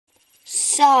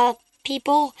What's up,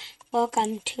 people?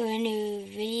 Welcome to a new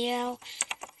video.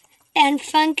 And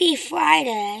Funky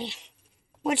Friday,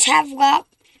 which have got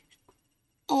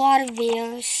a lot of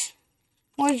views.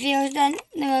 More views than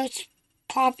the most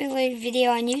popular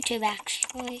video on YouTube,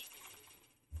 actually.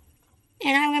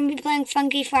 And I'm going to be playing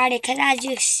Funky Friday, because as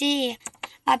you see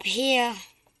up here,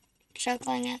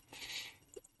 circling it,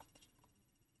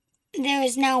 there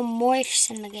is now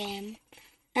morphs in the game.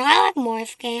 And I like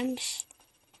morph games.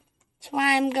 That's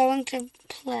why I'm going to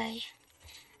play.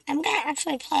 I'm going to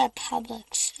actually play a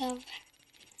public server.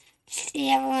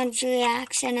 See everyone's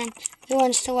reaction and who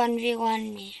wants to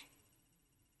 1v1 me.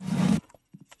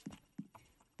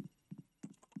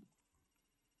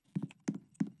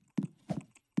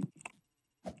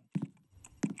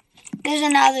 There's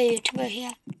another YouTuber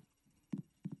here.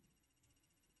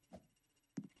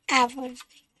 Average.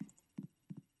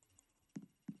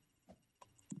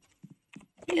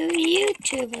 New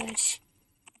YouTubers.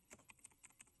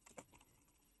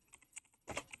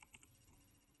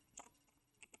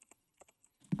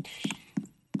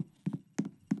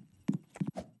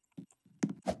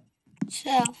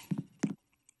 So,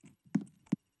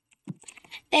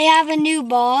 they have a new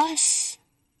boss.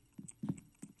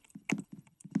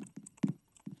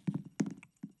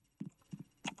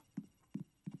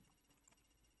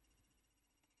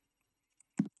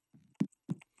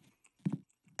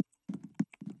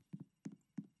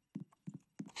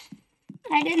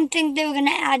 I didn't think they were going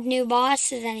to add new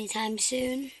bosses anytime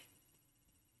soon.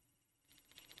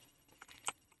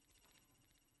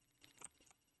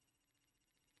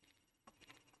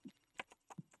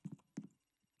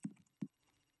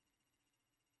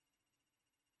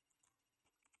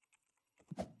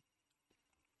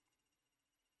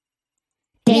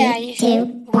 Three, two,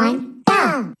 one,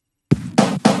 go!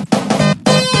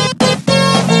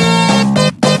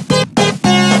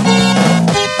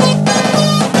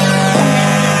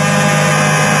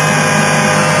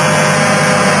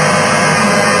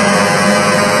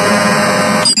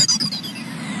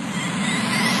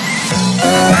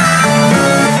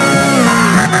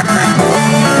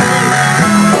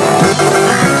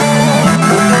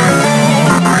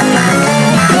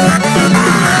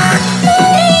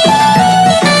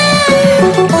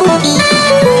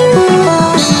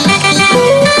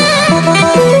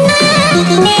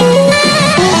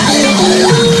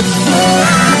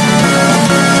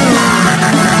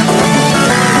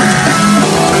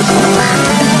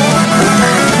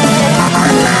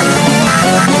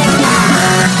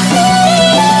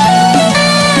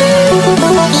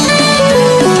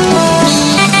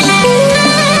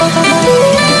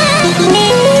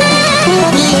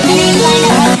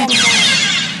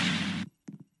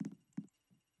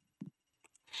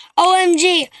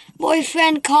 OMG,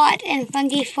 boyfriend caught in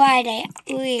Funky Friday.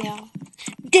 Real.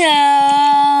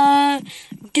 Duh.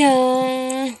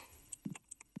 Duh.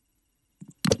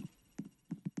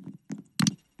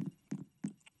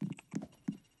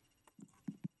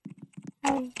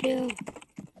 How do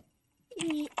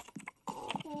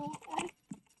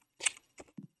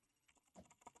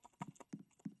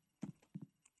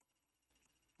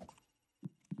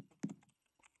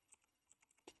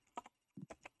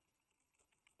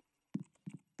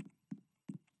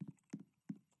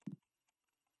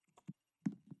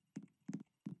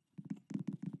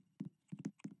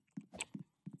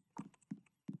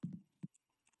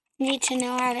need to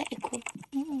know how to equip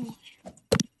more.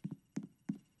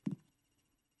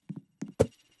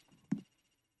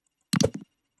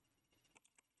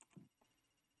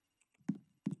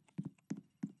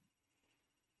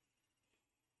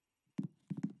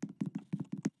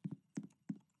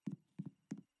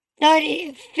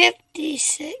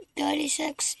 56,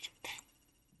 36.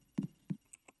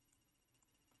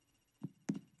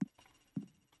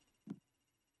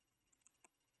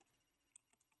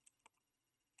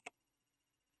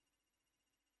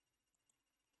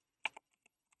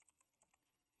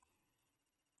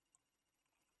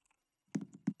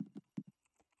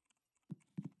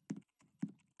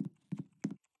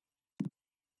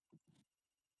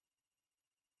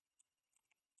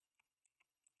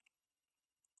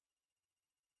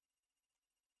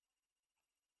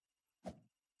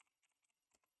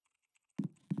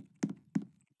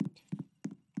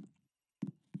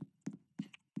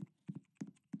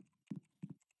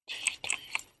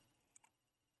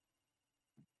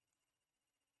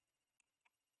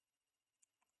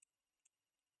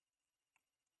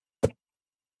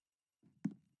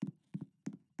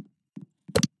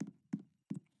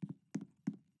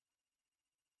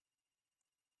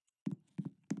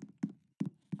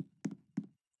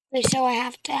 Wait, so I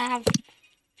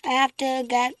have to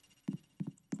get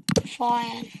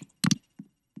flying.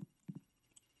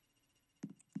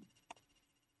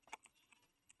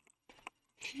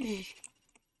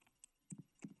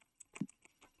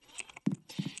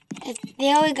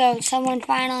 There we go. Someone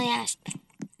finally asked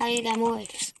how you get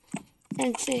morphs.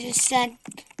 Since they just said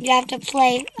you have to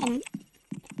play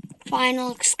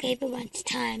Final Escape a bunch of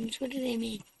times. What do they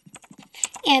mean?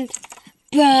 And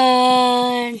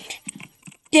burn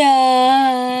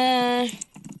done.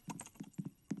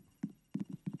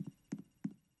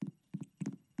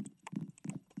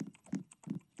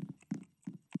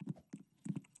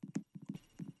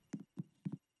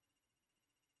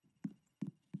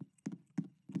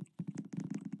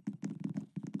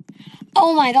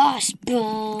 Oh my gosh,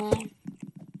 burn.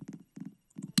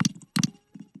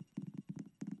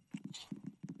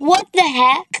 What the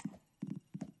heck?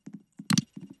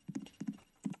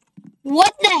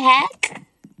 What the heck?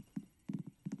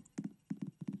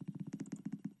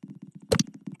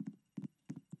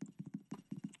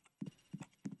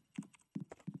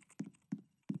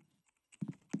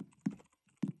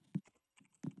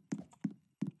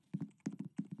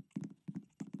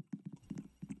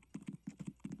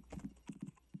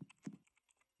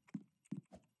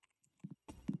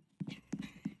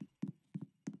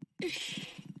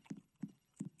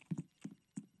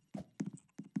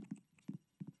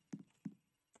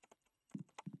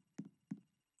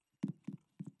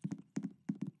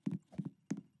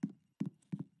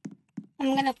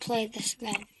 I'm gonna play this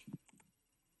again.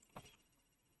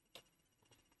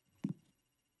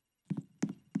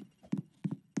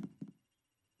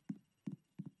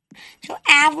 So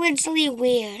averagely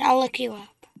weird. I'll look you up.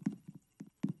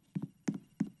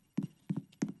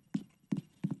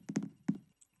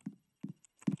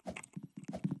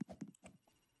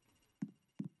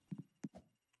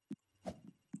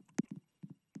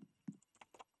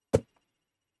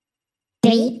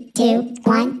 Three, two,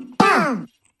 one, go!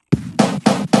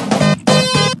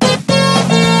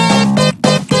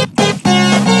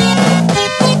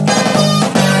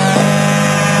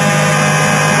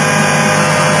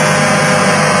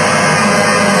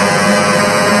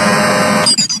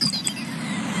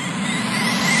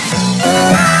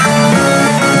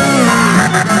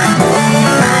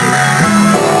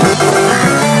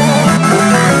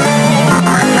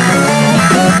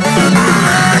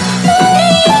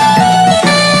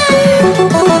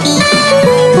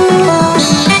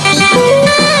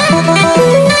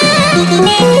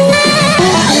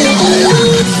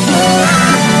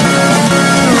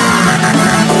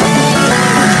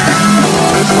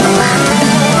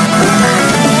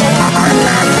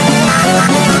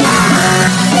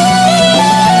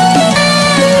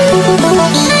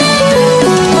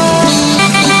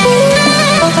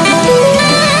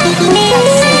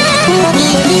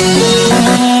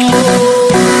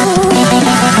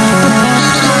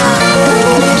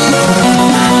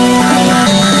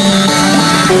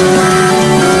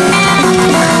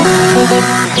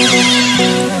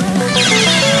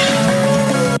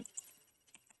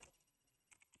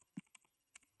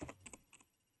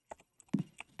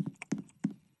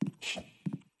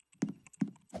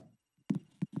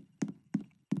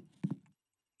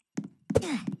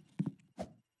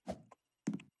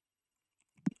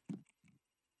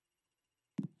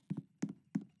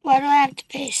 Why do I have to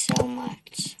pay so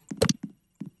much?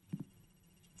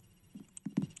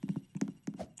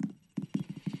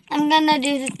 I'm gonna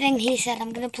do the thing he said.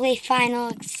 I'm gonna play Final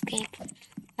Escape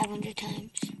 500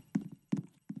 times.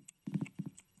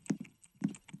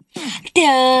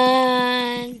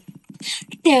 Done.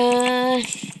 Done.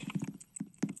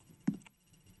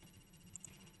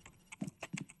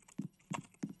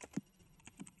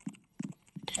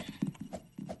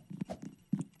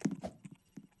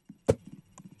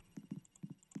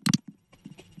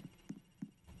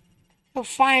 So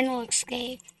Final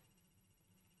Escape.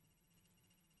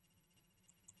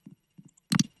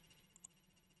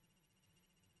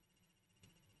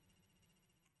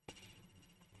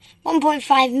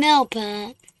 $1.5 mil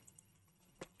per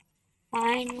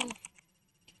Final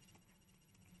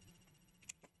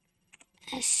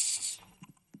S.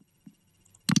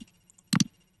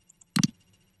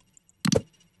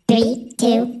 3,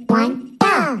 2, 1,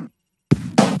 go!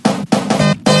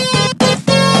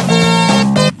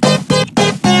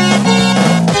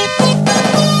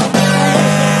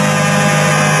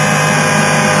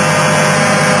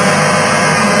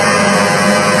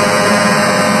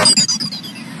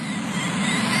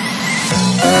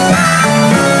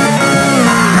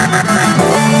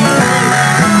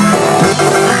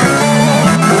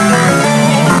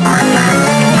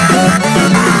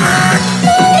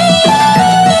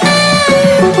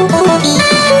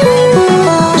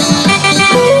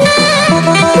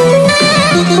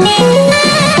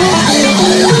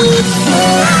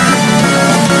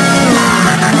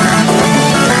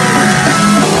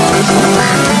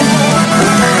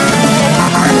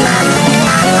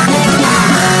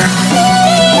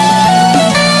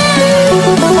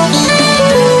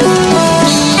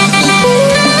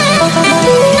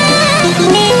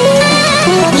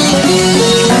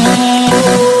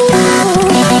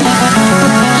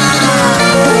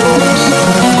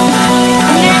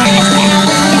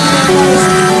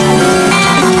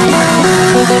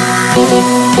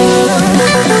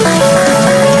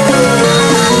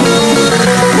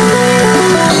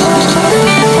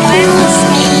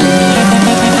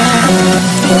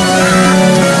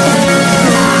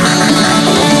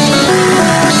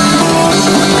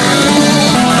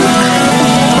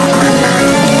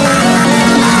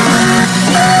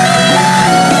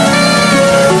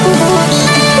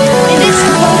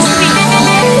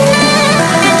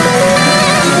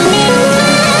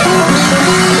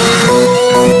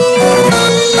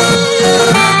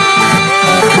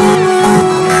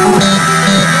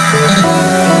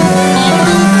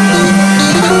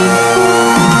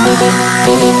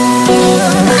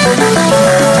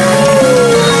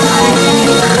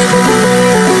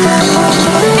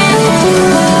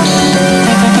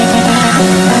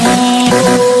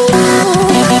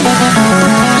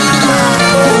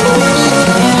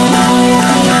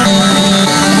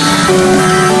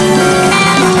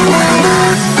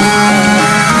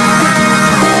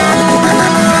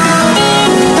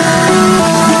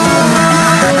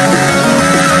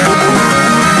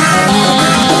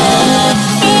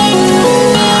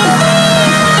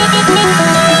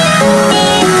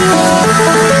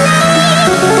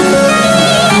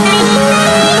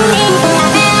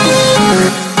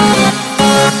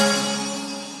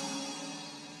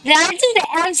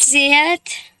 see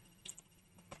it?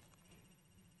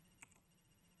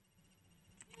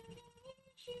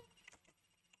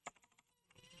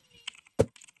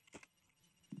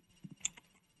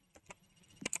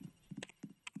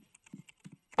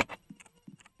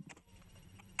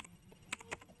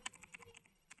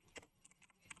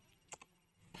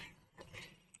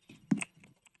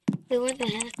 Wait, what the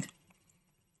heck?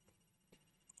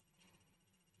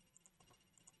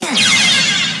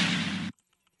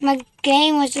 My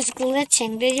game was just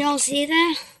glitching. Did y'all see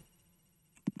that?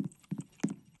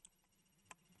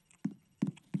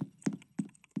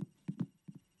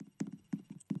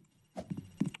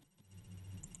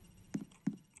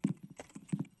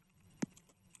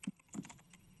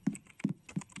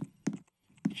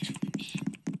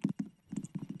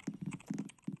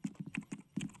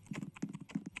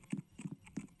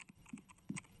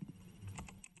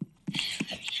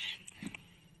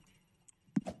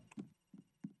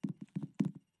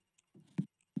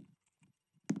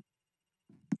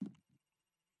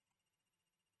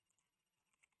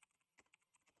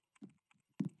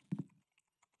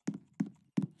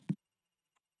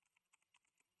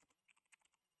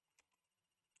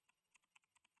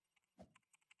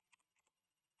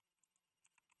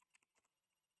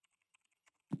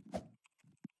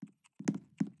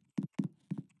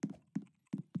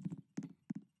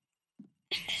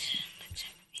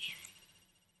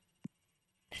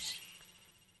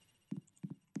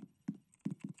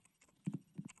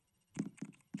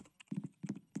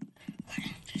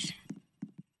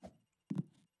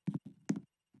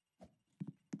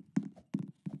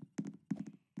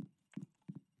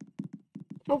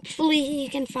 Hopefully you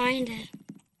can find it.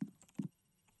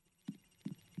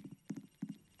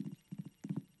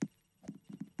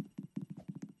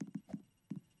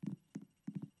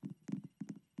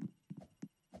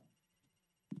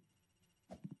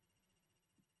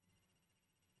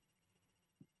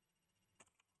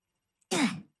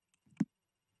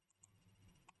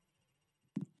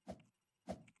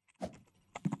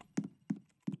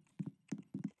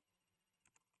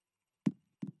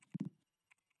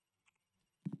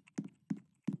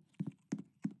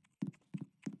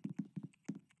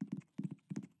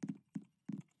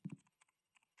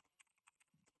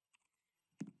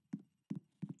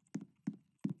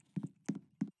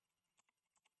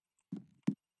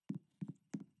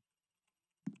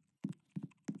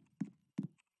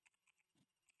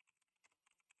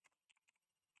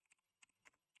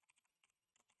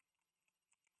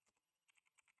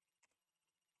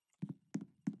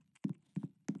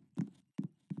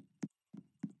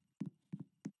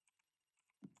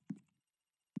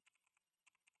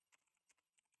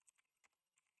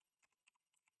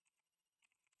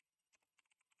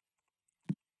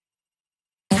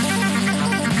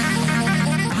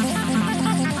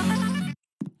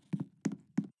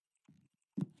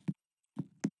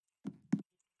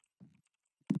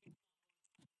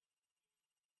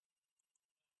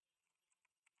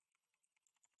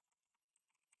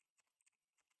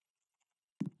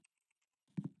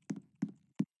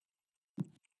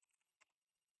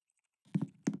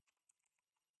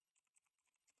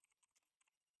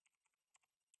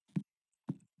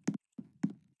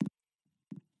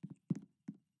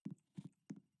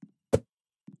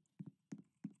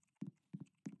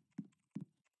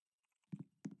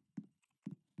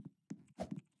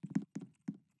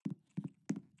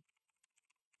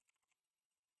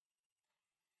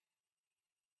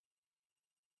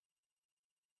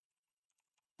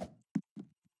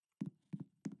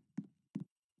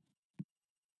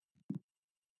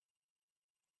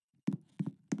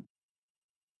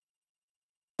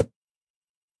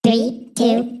 Three,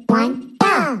 two, one,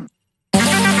 go! I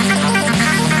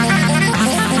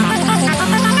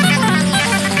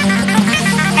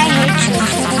hate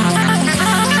Choo-Choo.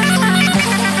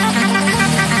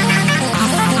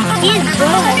 He's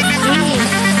good, geez.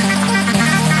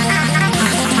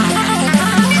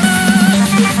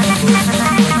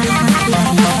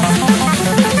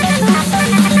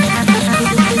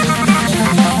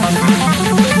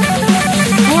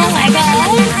 Oh my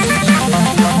God.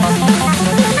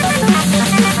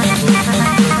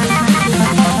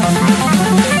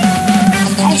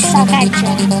 I suck at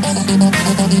jokes.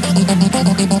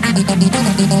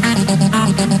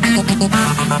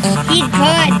 He's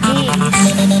good, geez.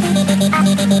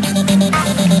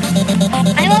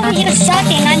 I'm over here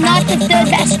sucking. I'm not the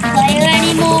best player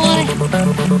anymore.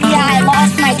 Yeah, I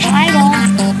lost my title.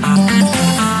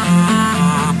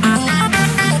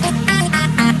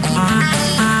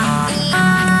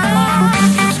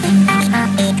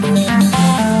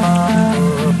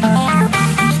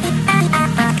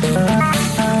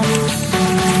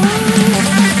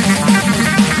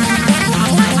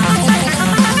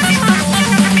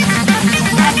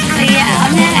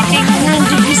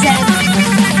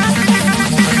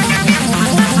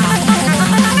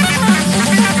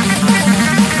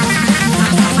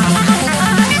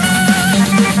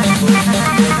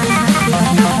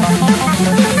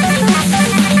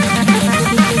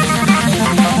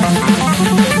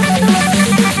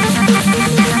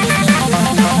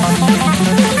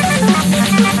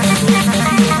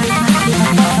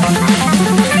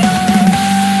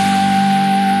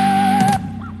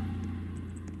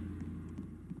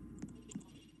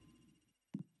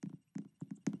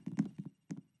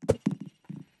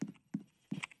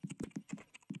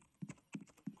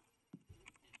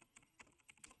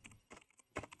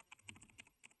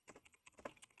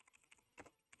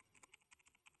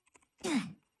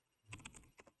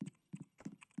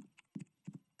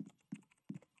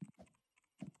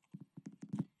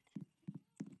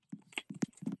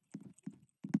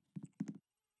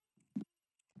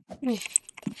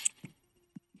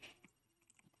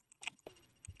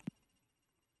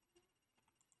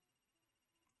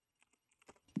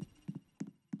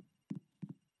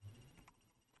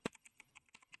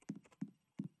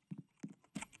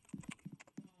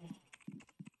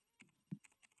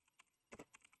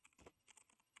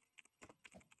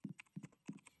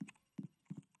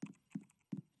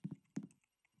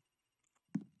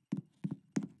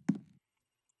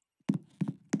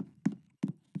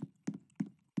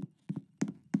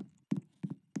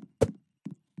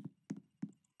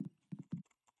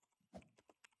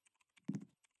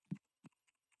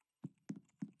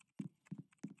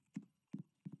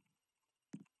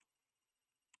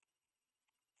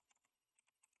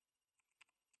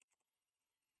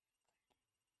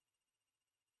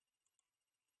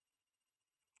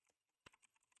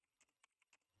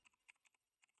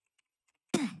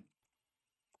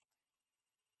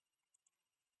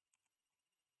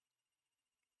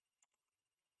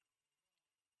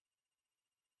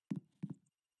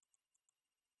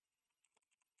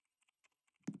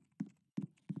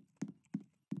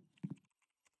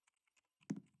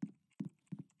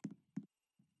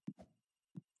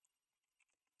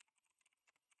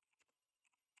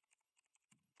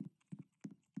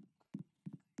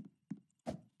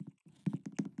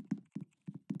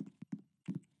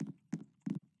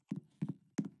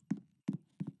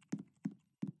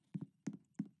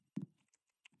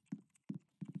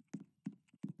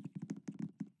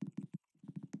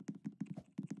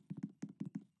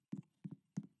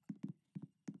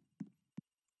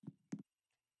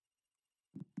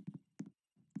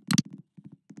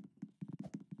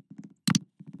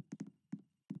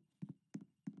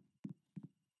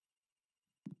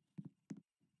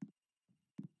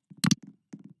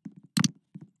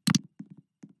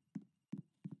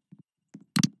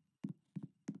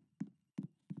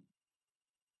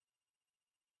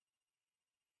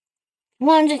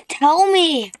 Want to tell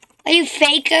me? Are you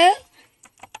faker?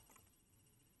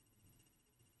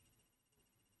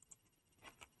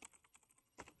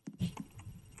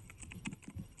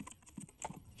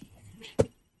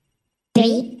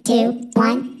 Three, two,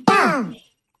 one, go!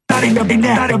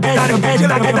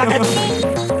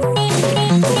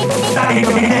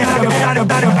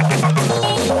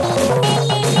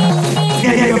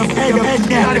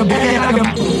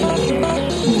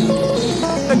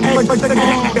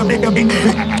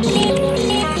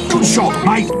 Good shot,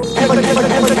 mate.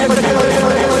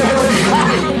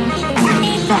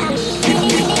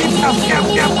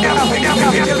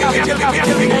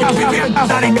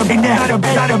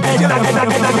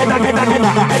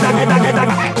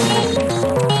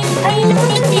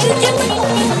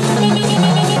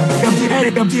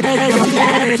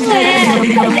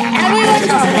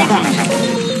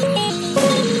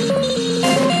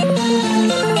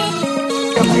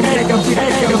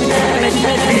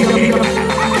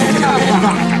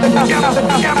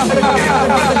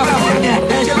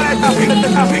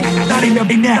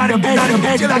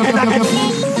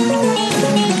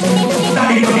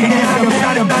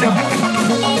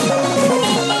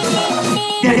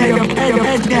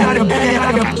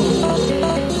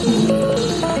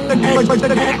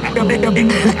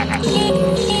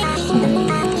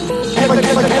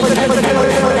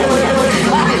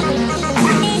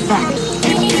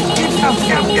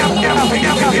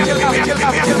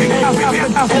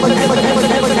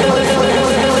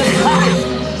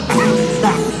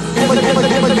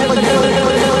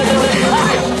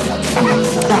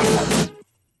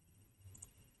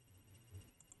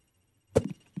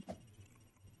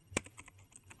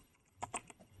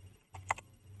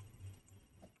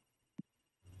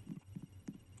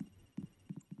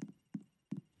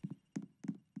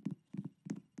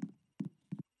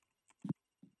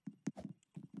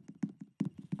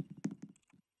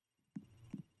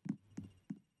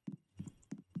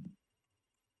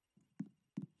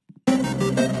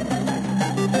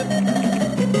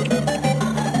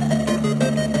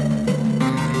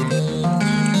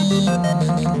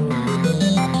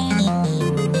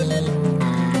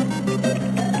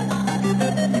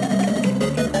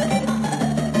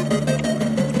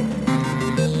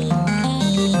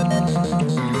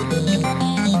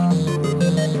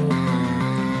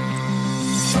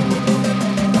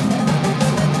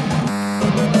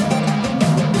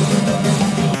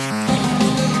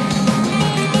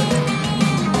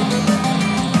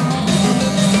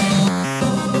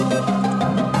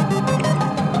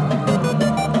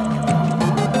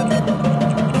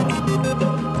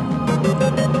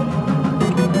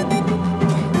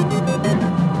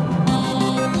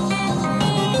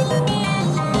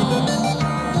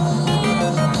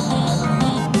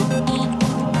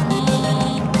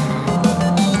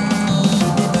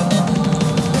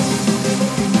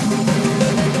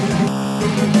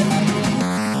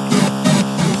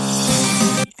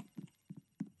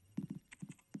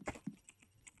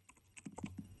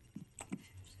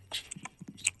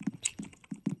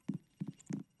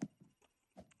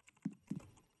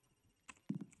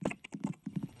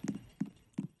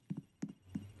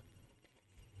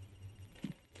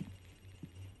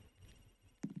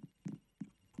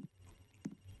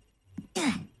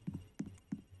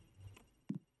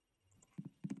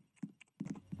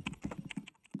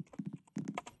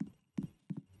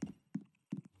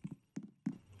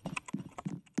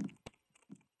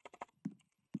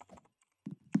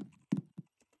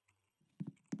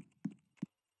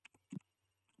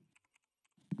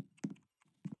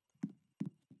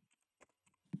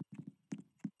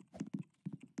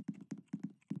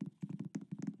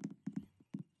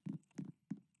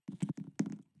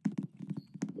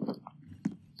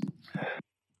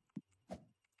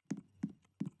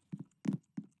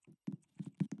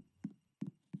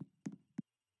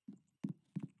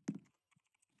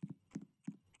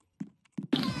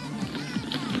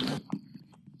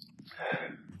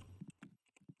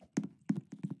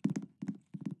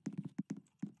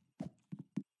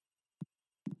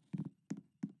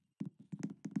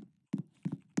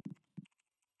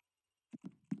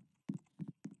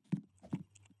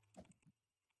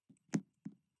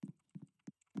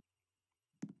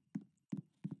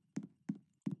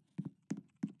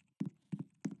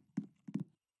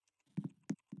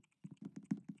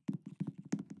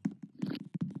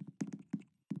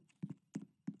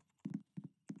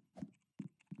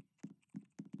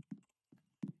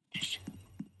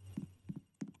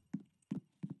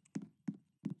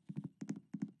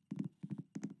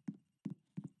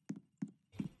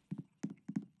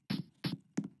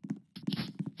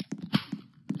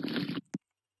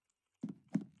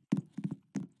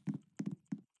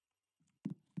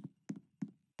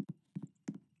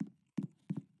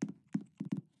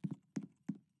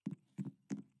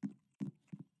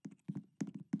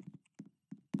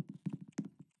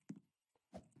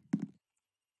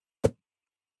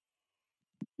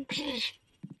 Actually,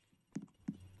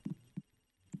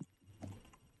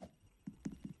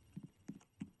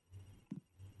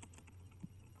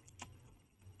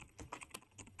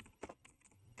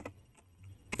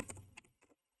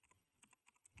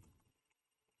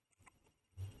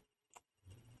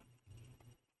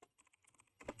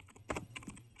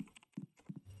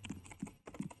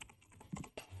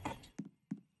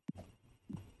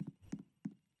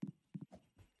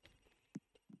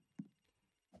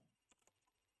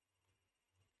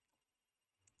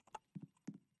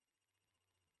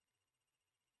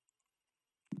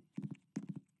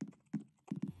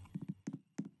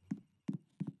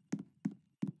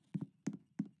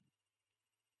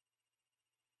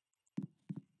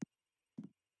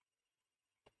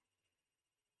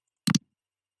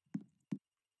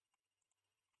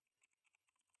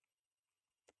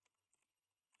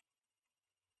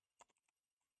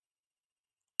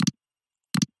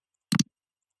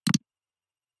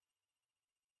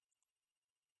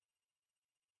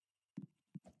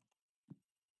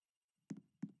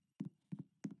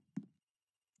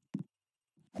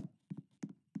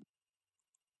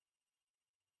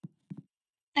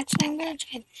 I'm gonna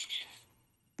try.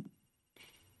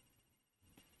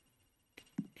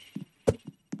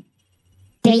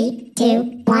 3,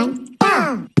 2, 1,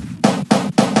 go!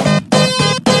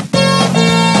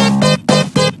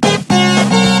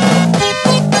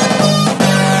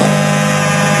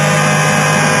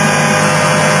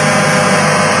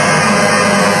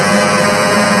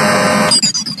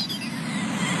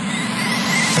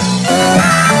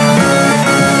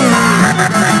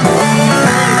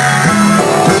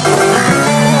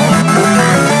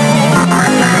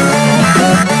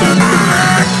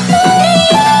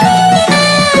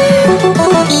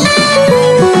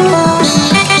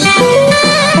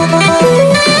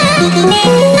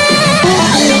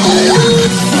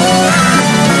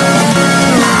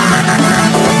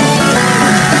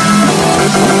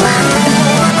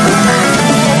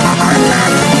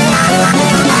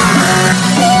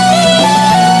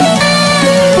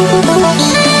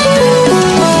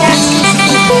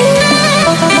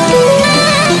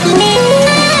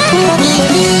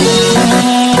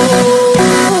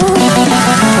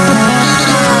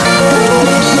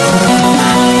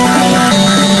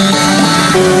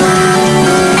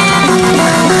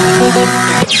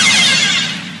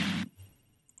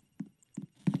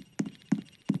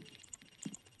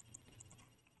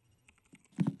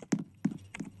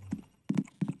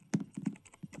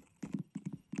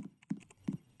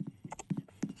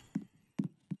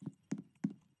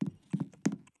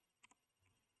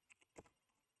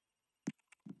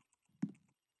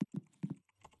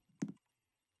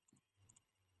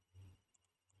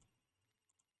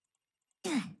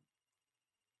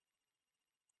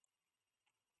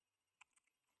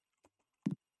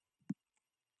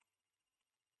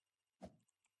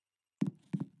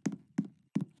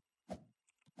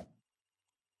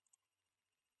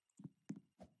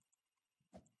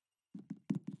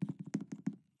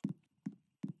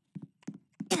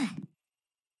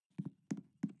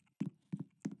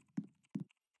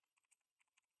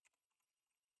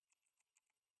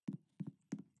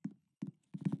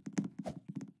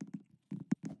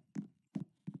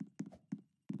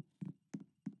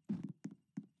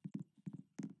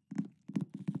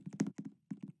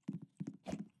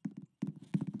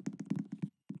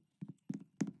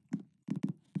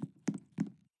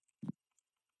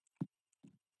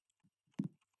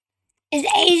 Is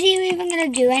AZ even gonna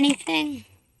do anything?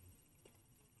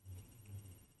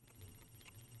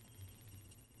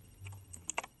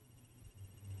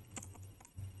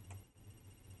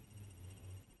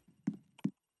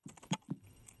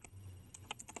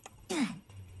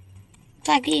 It's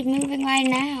like he's moving right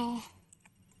now.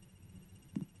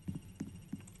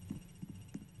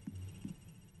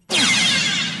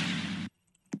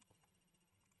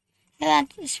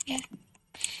 That's the sphere.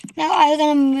 Now are you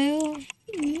gonna move,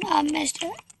 Mr.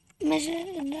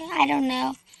 I don't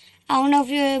know. I don't know if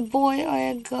you're a boy or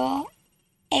a girl.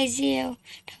 AZU,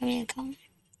 tell me in the comments.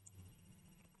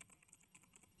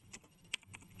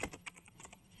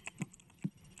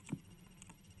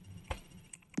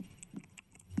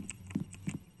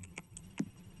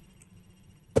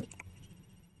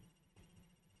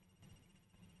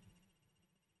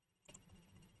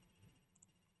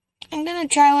 I'm gonna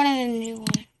try one of the new ones.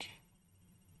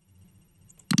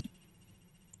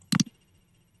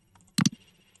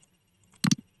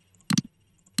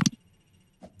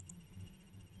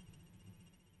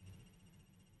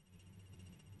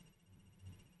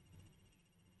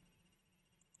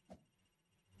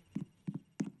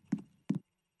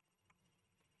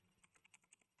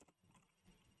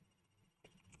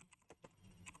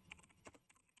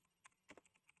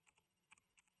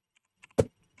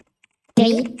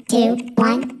 3, 2,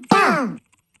 1, go!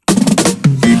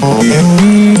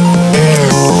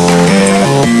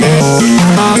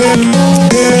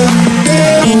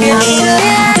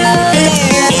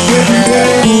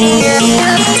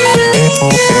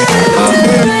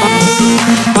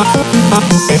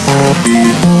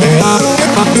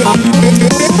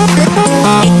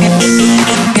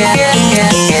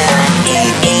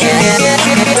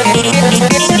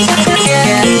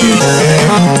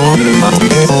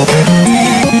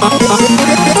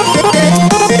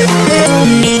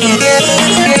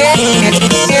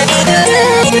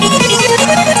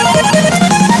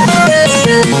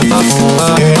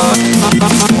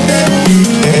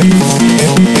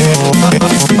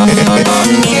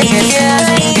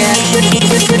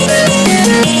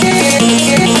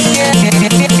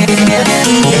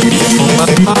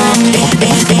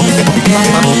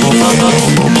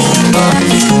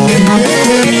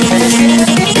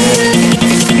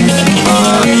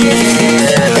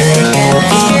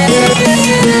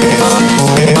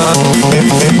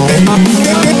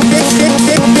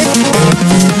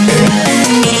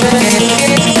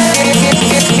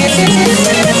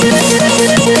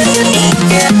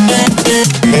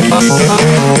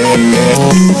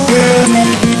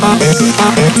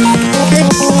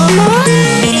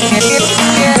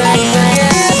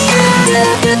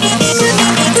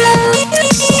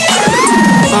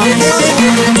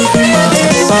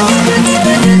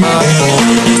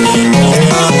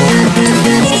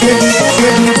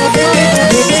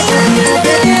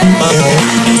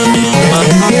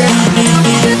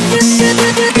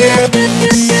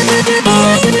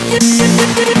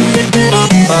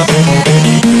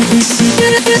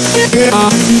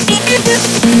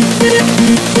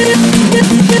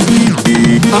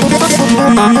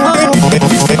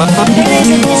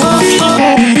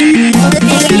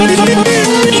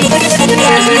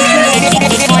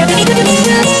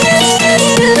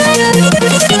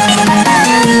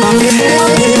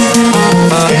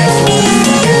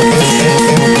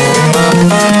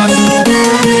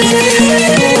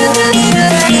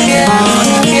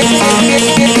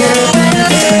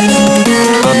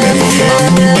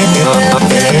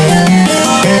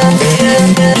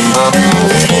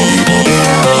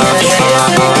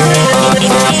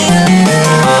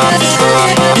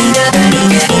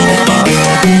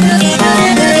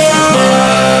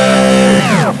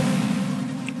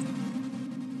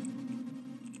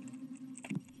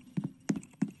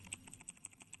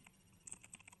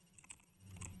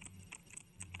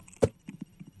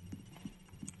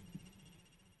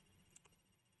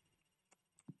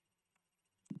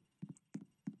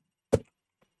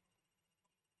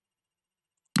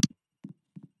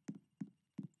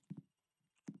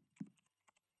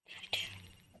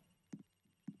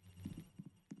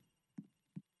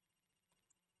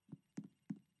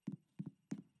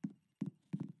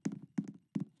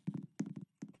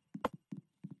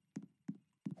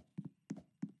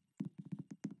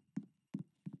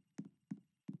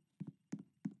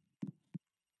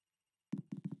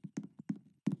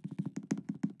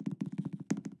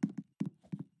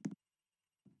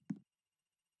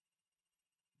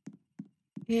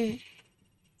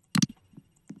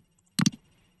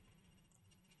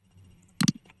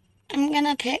 I'm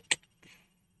gonna pick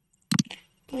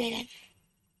Raiden.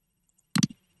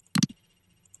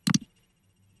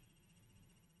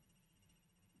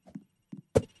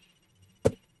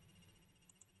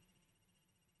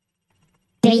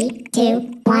 Three,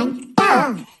 two, one,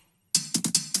 go!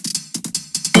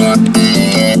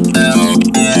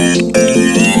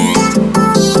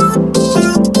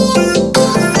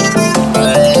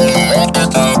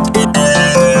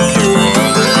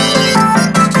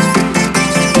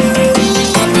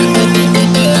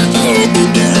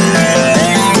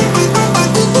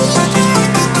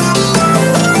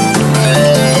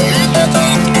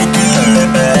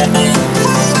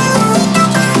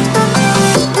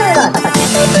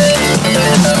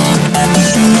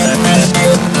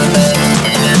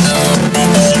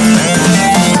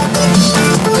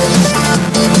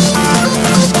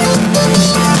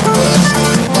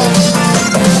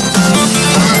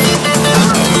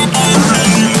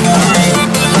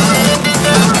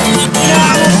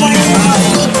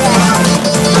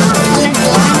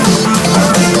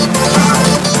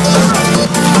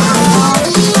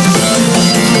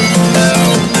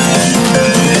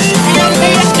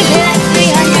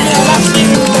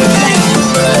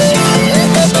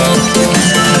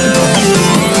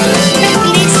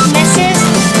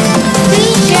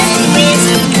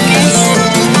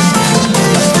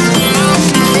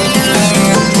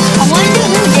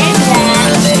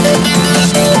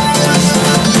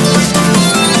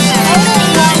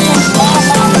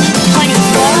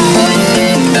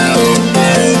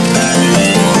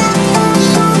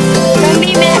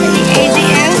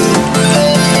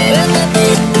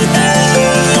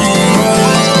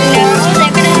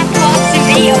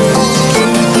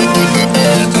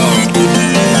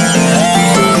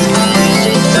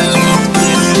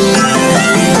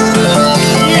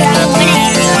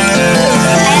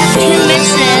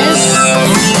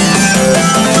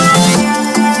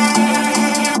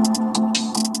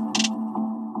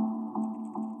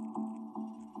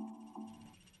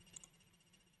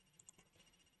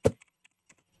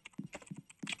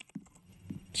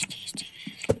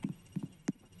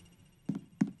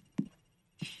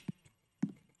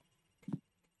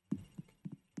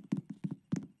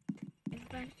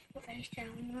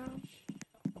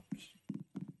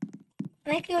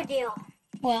 Make your deal.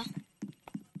 Well,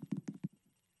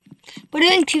 we're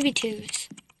doing 2v2s.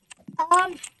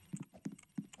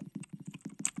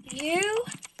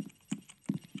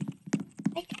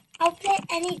 I'll play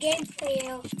any game for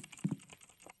you,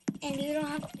 and you don't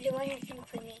have to do anything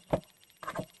for me.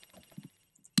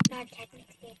 Not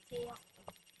technically a deal.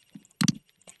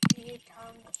 You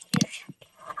tell me.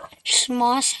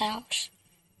 Schmoss house.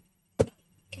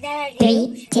 Is that a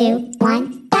deal? 3, 2,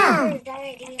 1, go! Is that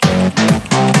a deal?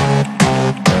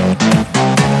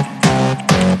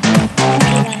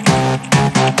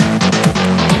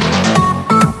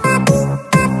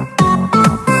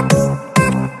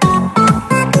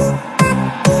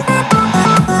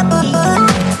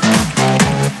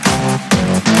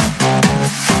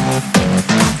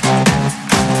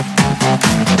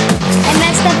 I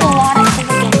messed up a lot of the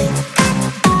game.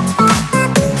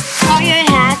 Oh, you're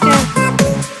a hacker.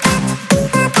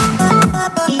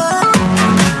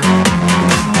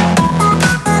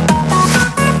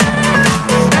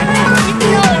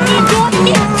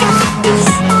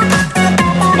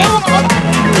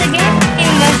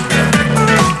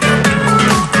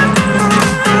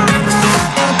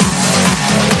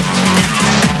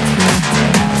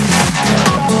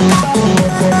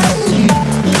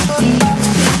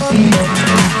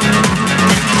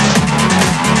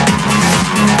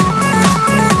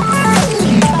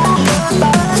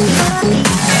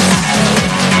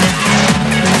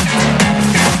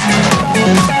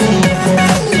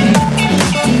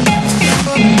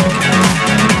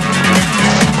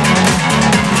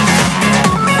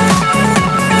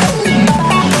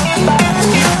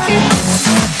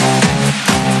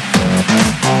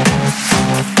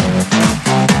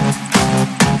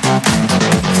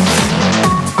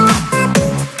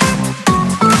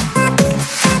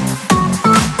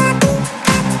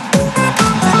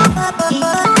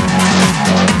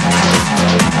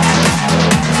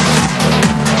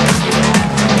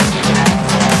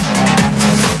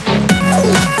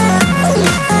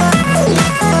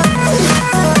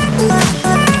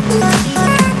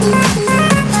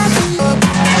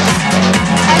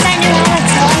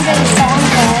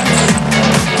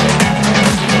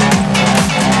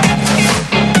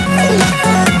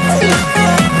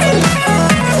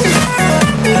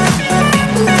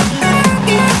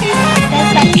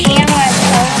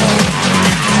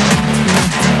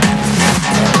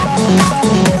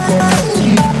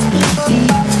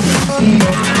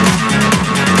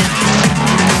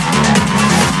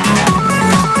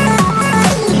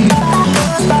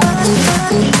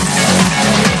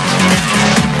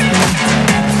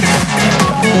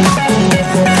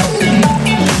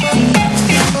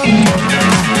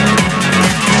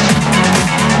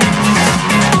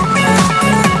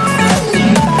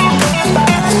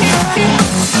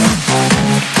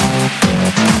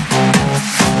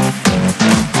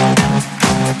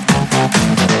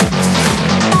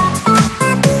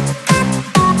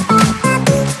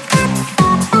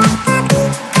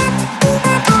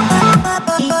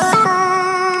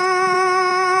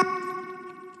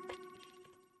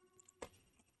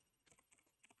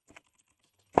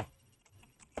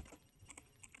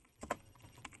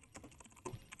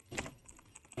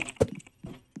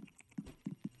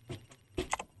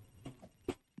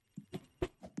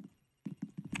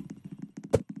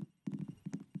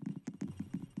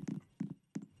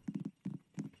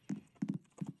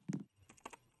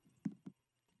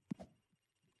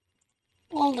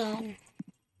 Hold on.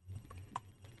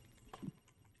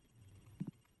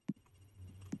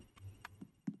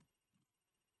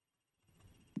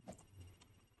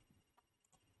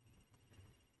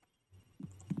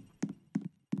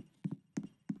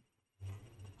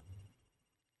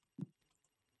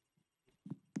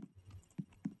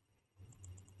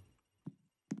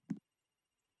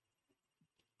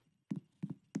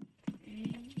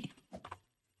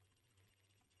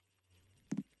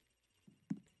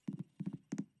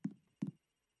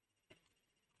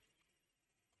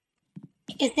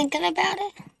 You thinking about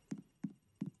it?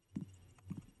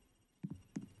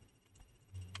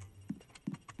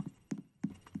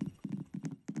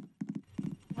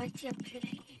 What's up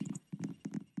today?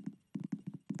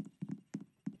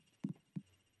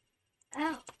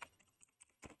 Oh.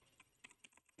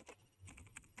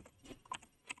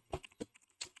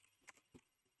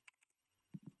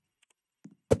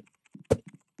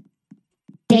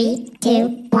 Three,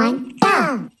 two, one,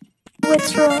 go!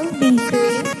 What's wrong,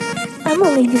 B3? I'm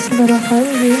only just a little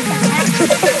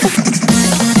hungry.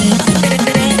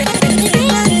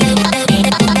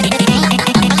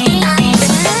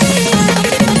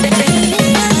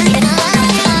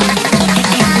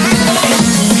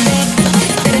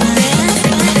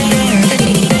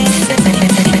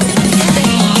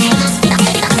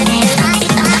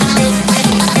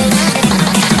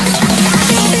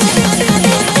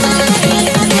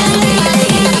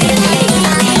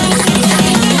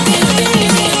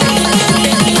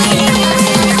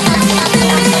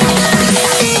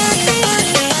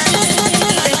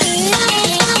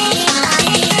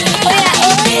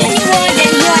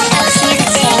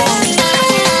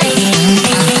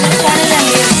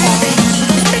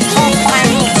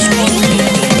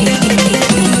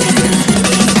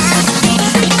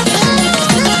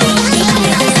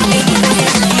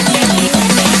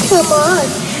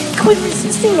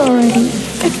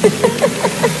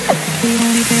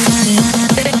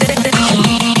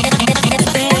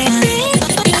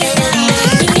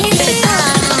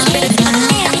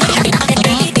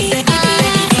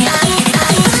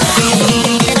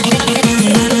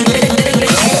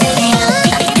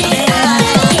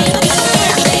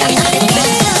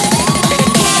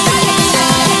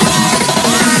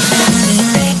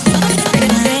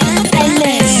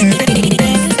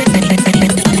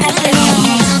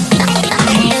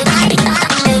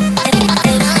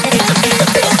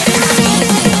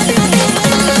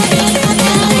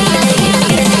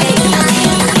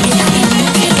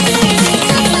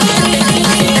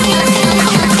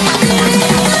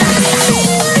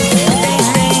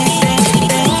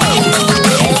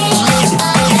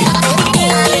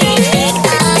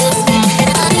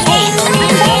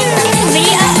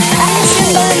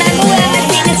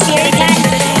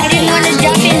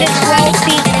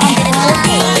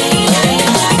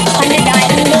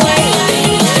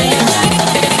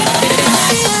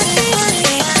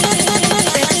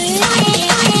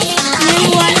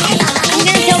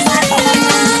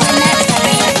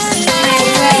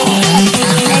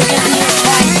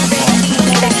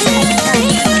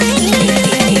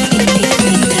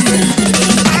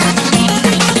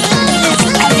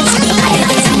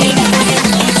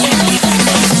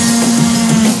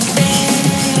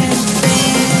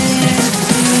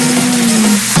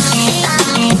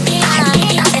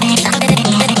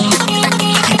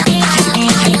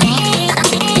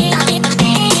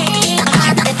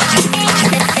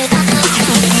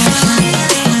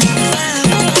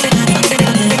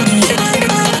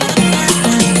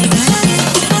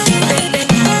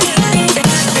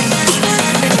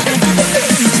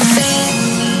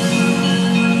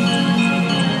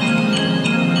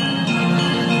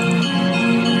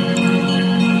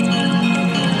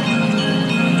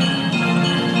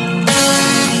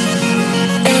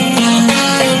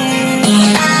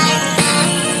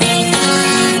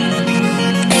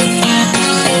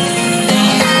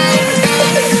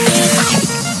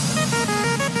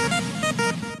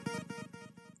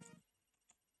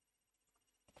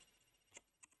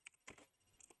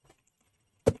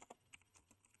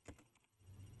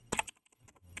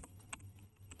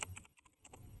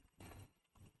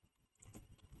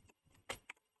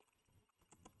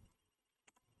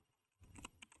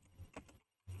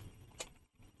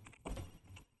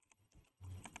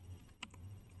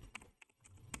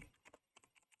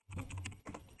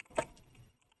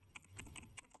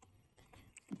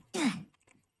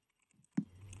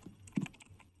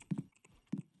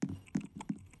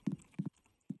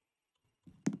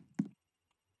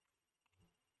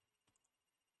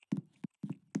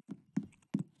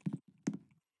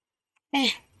 Eh.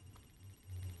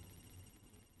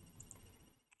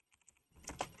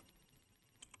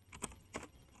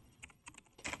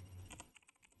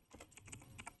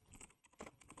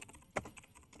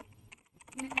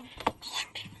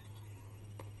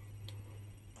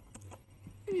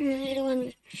 I don't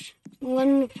want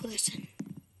one person.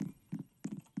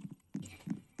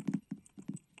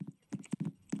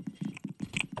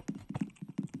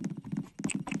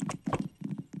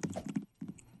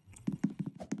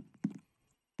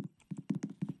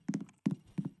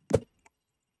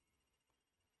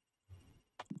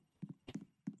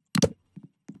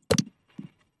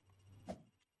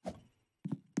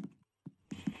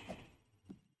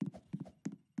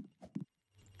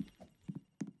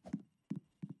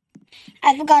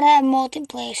 I forgot I have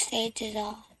multiplayer stages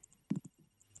all.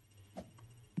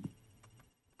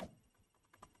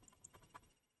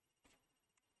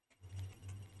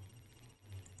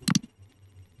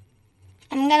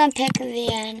 I'm gonna pick the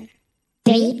end.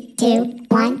 3, 2,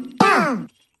 1, go!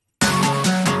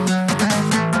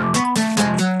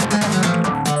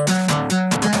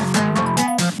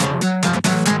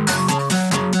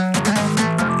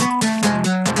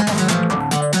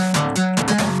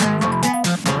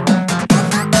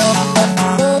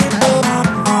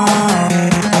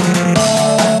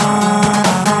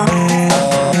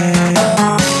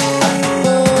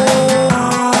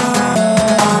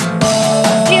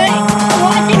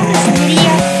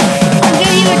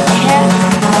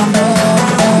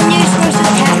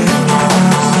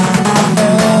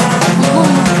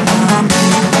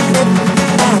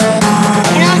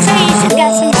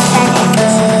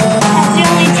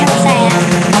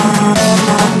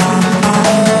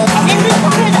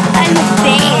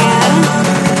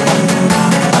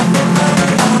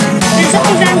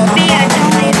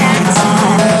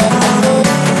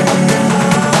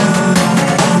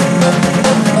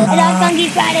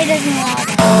 Friday doesn't log.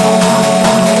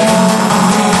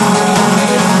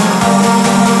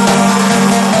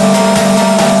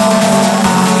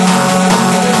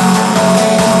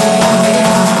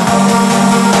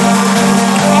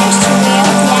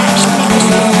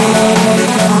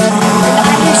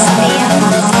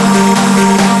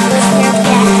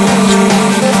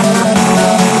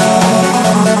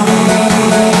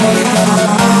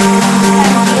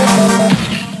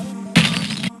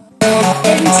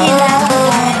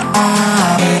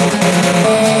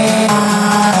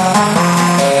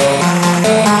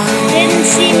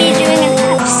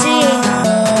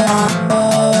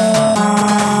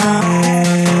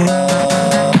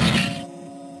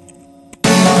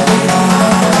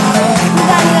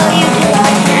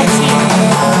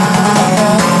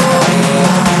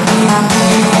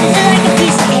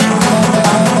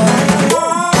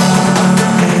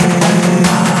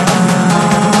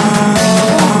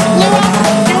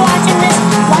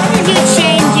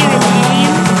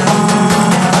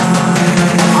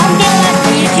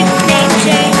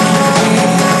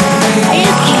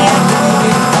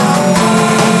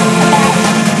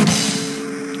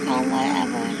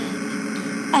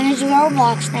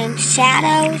 Roblox name.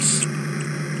 Shadows.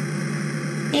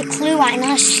 A clue, I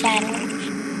know shadows.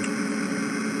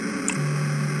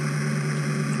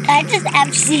 Did I just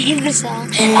FC the song?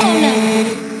 Oh no.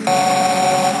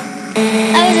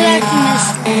 I was about to miss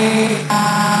it.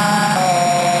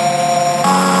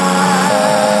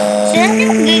 Should I do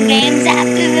good games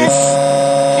after this?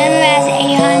 Remember, has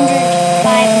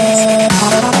 805 mistakes.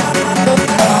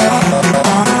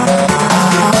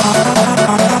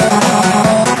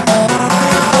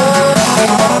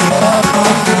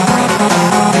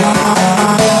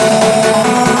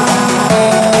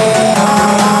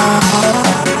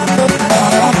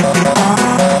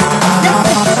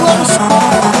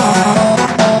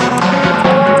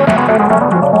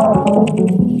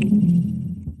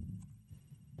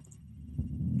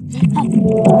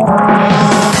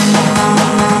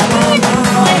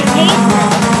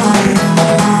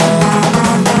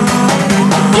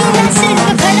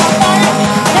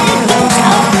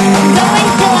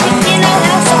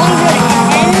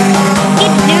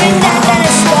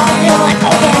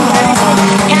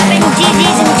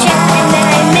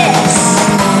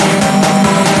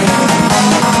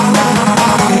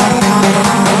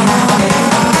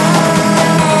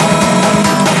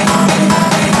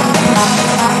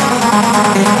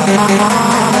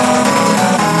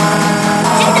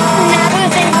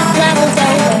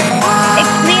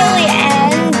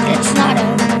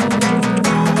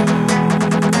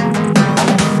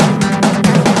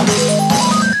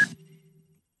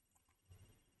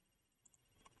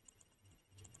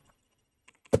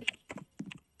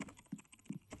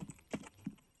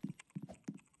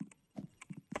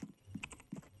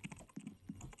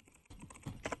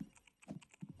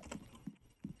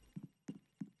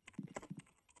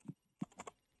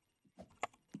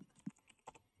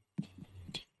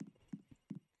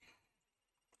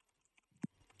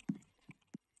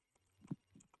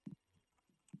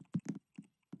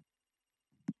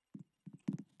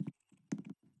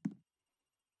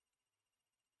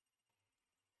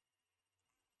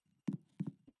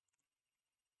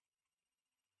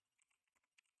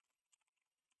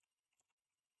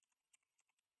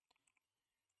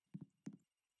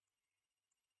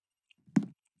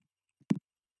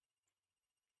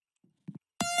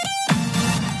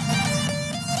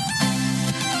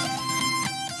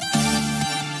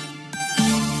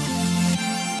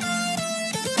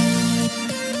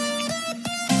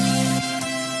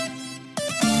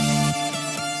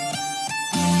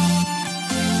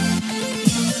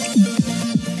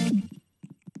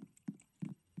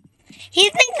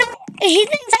 He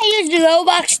thinks I used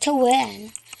Robux to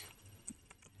win.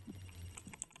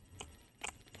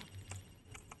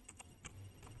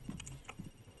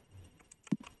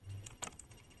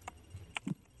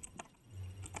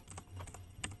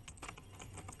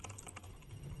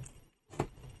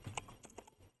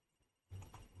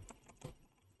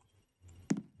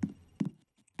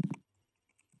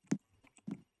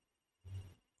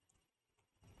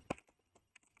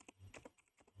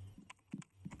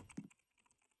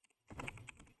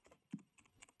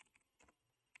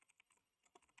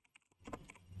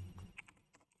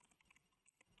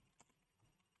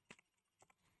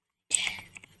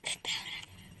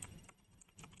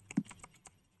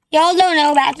 Y'all don't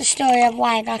know about the story of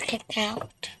why I got kicked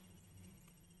out.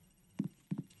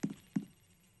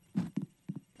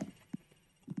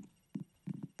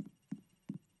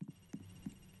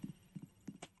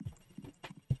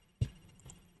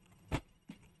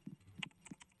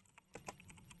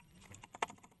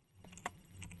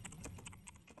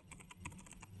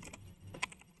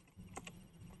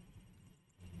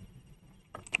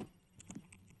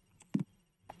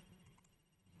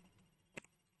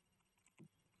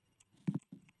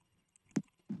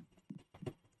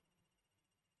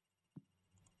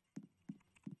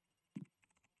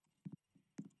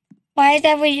 Why is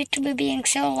every YouTuber being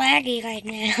so laggy right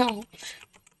now?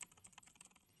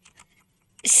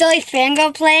 Silly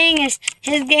Fango playing, is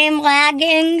his game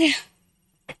lagging?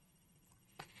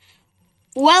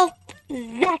 Well,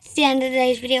 that's the end of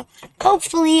today's video.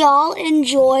 Hopefully y'all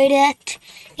enjoyed it.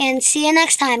 And see you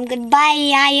next time.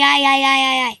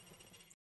 Goodbye.